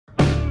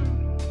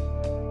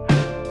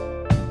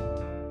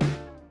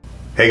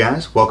Hey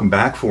guys, welcome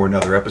back for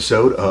another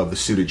episode of The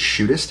Suited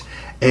Shootist.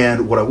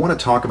 And what I want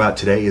to talk about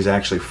today is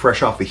actually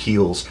fresh off the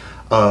heels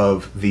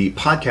of the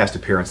podcast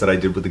appearance that I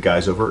did with the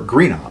guys over at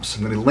Green Ops.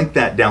 I'm going to link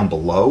that down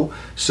below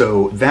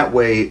so that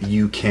way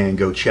you can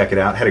go check it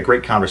out. Had a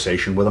great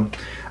conversation with them.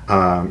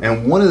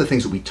 And one of the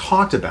things that we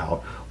talked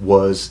about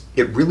was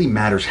it really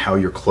matters how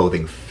your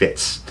clothing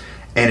fits.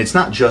 And it's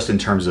not just in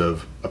terms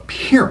of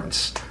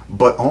appearance,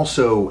 but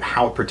also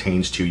how it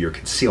pertains to your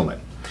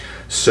concealment.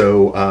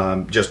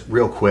 So just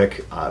real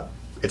quick,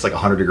 it's like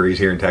 100 degrees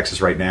here in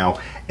Texas right now,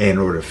 and in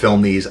order to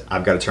film these,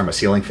 I've got to turn my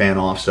ceiling fan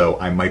off, so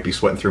I might be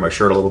sweating through my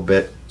shirt a little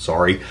bit,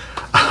 sorry.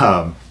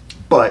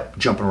 But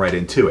jumping right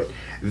into it.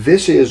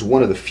 This is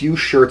one of the few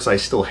shirts I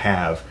still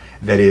have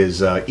that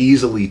is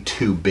easily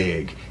too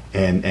big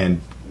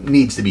and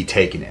needs to be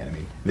taken in. I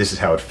mean, this is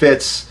how it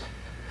fits,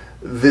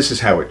 this is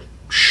how it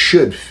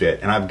should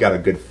fit, and I've got a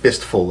good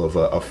fistful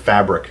of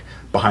fabric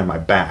behind my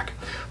back.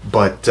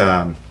 But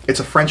it's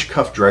a French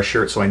cuff dress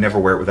shirt, so I never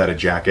wear it without a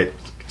jacket.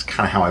 It's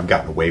kind of how I've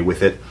gotten away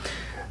with it.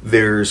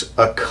 There's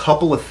a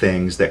couple of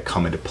things that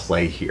come into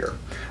play here,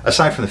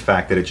 aside from the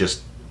fact that it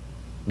just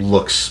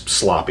looks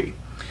sloppy.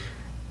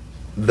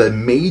 The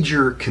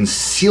major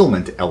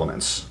concealment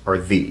elements are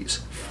these.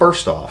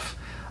 First off,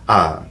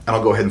 and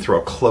I'll go ahead and throw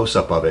a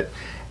close-up of it,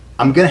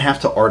 I'm going to have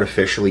to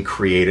artificially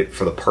create it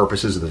for the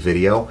purposes of the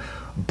video.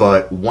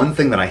 But one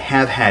thing that I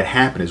have had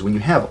happen is when you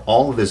have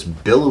all of this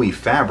billowy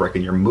fabric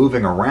and you're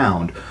moving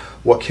around,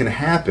 what can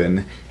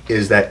happen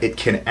is that it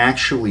can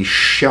actually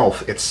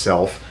shelf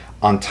itself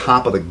on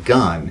top of the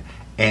gun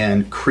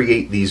and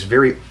create these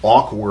very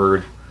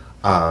awkward,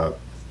 kind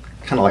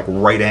of like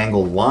right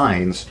angle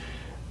lines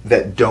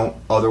that don't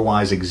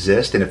otherwise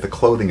exist. And if the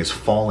clothing is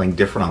falling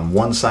different on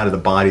one side of the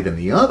body than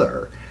the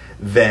other,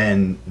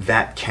 then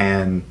that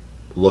can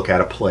look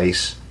out of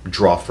place,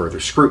 draw further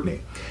scrutiny.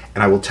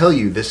 And I will tell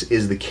you, this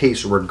is the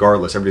case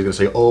regardless. Everybody's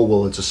going to say, oh,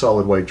 well, it's a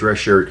solid white dress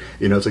shirt.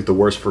 You know, it's like the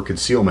worst for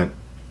concealment.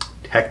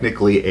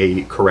 Technically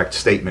a correct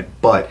statement,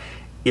 but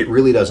it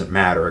really doesn't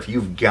matter. If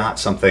you've got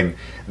something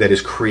that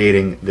is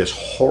creating this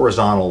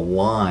horizontal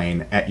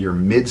line at your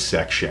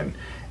midsection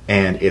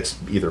and it's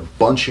either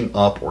bunching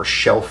up or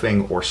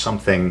shelving or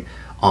something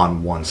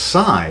on one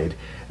side,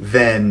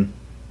 then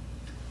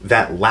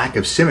that lack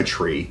of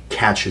symmetry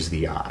catches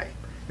the eye.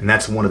 And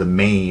that's one of the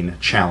main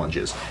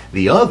challenges.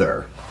 The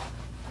other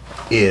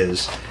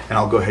is, and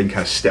I'll go ahead and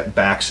kind of step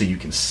back so you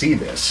can see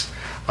this,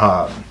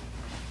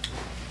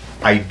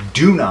 I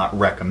do not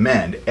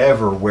recommend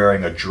ever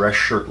wearing a dress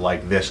shirt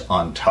like this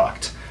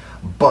untucked.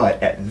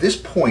 But at this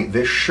point,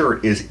 this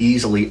shirt is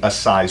easily a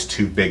size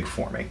too big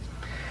for me.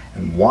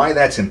 And why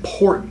that's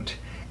important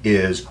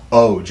is,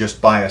 oh, just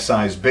buy a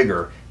size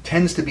bigger,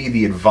 tends to be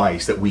the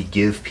advice that we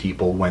give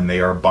people when they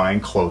are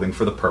buying clothing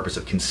for the purpose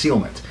of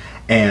concealment.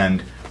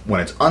 And when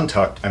it's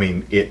untucked, I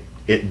mean,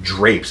 it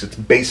drapes. It's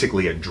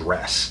basically a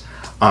dress.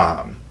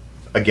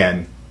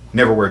 Again,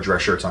 never wear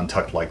dress shirts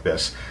untucked like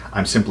this.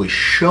 I'm simply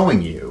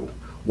showing you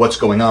what's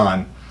going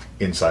on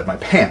inside my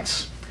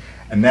pants.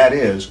 And that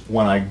is,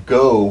 when I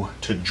go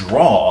to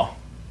draw,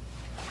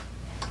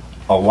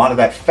 a lot of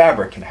that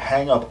fabric can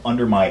hang up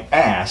under my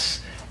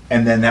ass,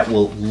 and then that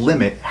will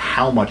limit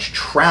how much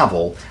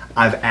travel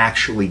I've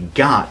actually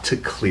got to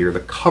clear the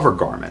cover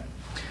garment.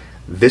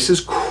 This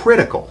is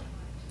critical.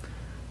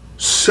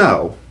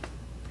 So,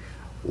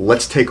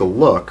 let's take a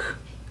look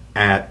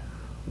at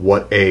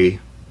what a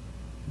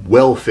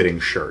well-fitting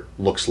shirt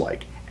looks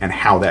like and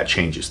how that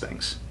changes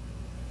things.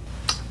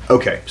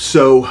 Okay,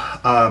 so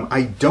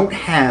I don't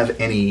have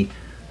any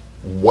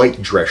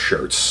white dress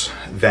shirts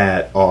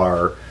that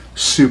are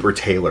super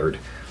tailored,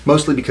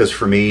 mostly because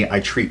for me, I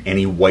treat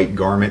any white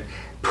garment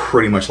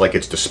pretty much like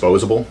it's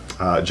disposable,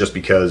 just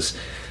because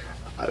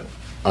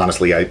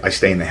honestly, I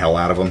stain the hell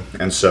out of them,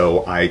 and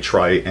so I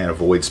try and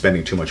avoid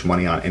spending too much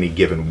money on any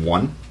given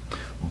one.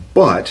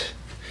 But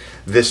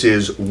this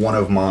is one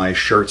of my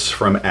shirts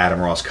from Adam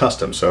Ross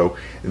Custom, so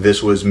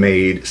this was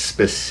made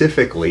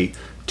specifically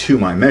to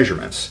my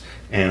measurements.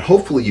 And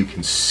hopefully you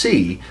can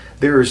see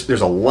there's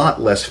a lot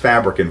less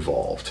fabric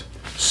involved.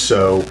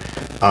 So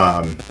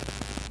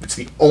it's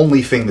the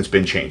only thing that's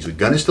been changed. The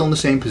gun is still in the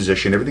same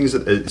position, everything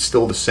is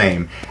still the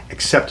same,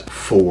 except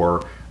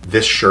for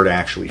this shirt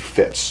actually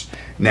fits.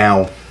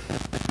 Now,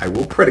 I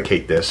will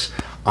predicate this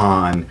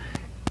on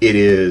it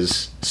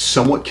is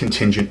somewhat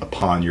contingent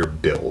upon your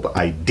build.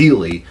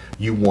 Ideally,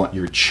 you want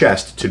your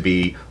chest to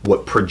be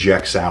what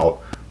projects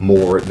out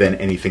more than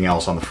anything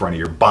else on the front of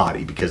your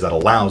body, because that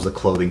allows the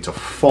clothing to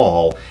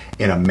fall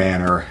in a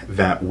manner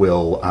that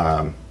will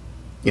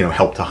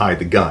help to hide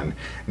the gun.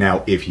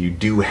 Now, if you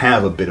do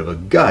have a bit of a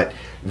gut,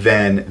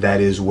 then that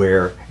is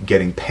where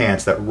getting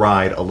pants that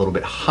ride a little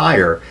bit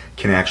higher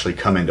can actually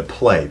come into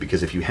play,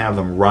 because if you have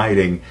them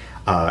riding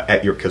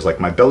at your, because like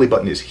my belly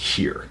button is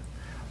here,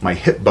 my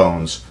hip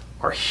bones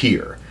are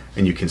here,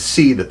 and you can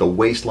see that the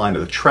waistline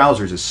of the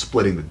trousers is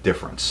splitting the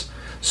difference.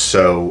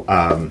 So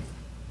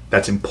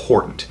that's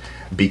important,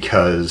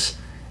 because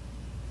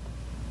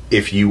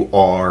if you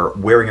are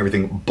wearing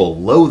everything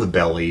below the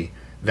belly,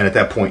 then at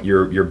that point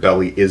your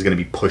belly is going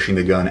to be pushing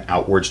the gun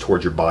outwards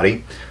towards your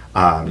body.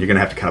 You're going to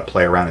have to kind of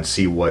play around and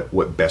see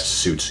what best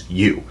suits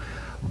you.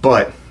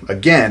 But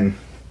again,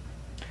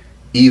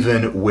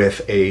 even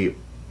with a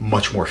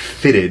much more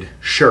fitted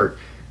shirt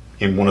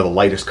in one of the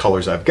lightest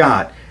colors I've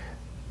got,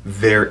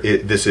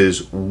 this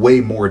is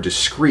way more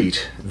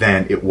discreet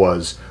than it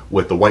was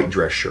with the white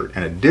dress shirt.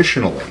 And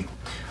additionally,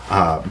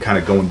 kind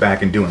of going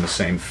back and doing the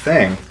same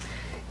thing,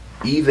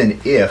 even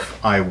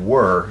if I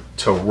were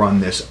to run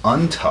this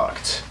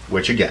untucked,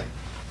 which again,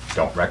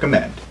 don't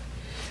recommend,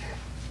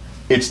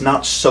 it's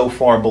not so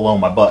far below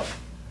my butt.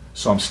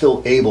 So I'm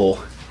still able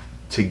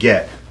to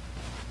get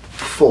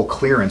full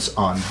clearance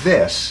on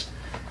this,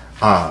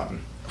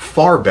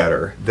 far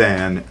better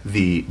than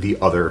the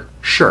other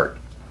shirt.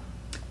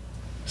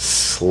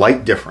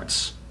 Slight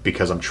difference,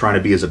 because I'm trying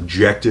to be as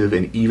objective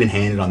and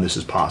even-handed on this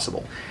as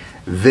possible.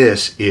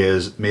 This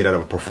is made out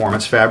of a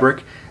performance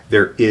fabric.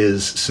 There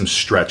is some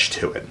stretch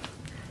to it.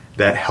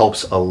 That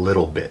helps a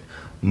little bit.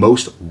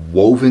 Most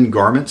woven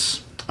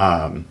garments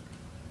are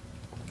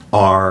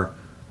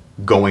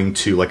going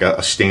to, like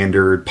a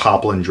standard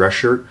poplin dress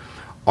shirt,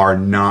 are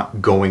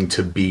not going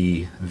to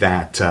be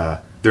that,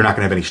 they're not going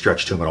to have any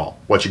stretch to them at all.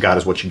 What you got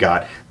is what you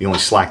got. The only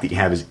slack that you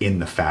have is in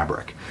the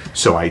fabric.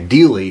 So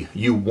ideally,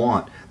 you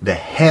want the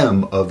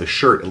hem of the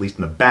shirt, at least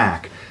in the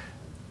back,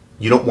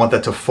 you don't want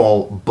that to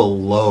fall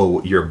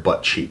below your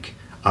butt cheek.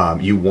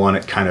 You want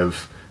it kind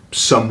of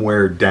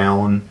somewhere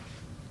down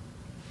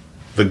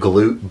the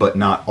glute, but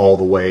not all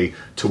the way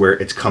to where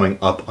it's coming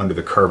up under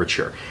the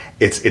curvature.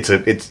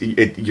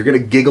 You're gonna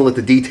giggle at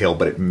the detail,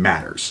 but it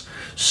matters.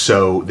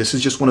 So this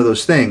is just one of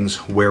those things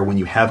where when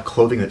you have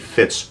clothing that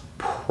fits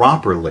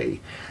properly,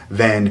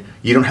 then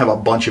you don't have a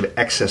bunch of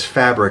excess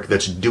fabric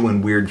that's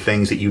doing weird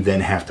things that you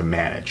then have to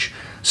manage.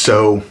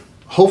 So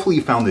hopefully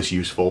you found this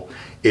useful.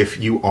 If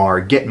you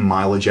are getting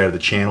mileage out of the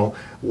channel,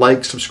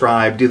 like,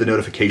 subscribe, do the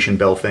notification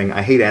bell thing.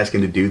 I hate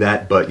asking to do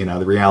that, but you know,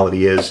 the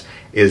reality is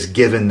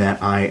given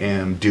that I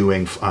am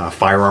doing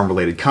firearm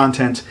related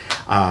content,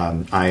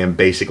 I am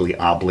basically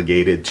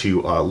obligated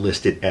to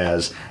list it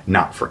as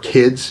not for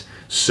kids.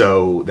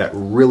 So that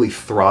really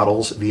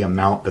throttles the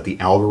amount that the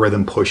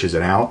algorithm pushes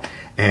it out.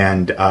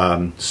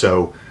 And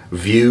so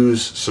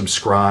views,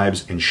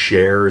 subscribes, and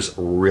shares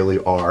really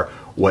are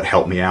what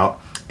help me out.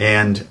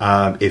 And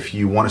if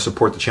you want to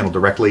support the channel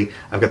directly,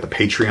 I've got the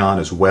Patreon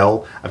as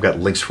well. I've got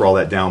links for all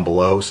that down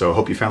below. So I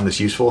hope you found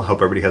this useful. I hope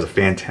everybody has a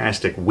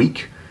fantastic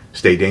week.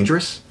 Stay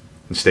dangerous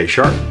and stay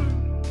sharp.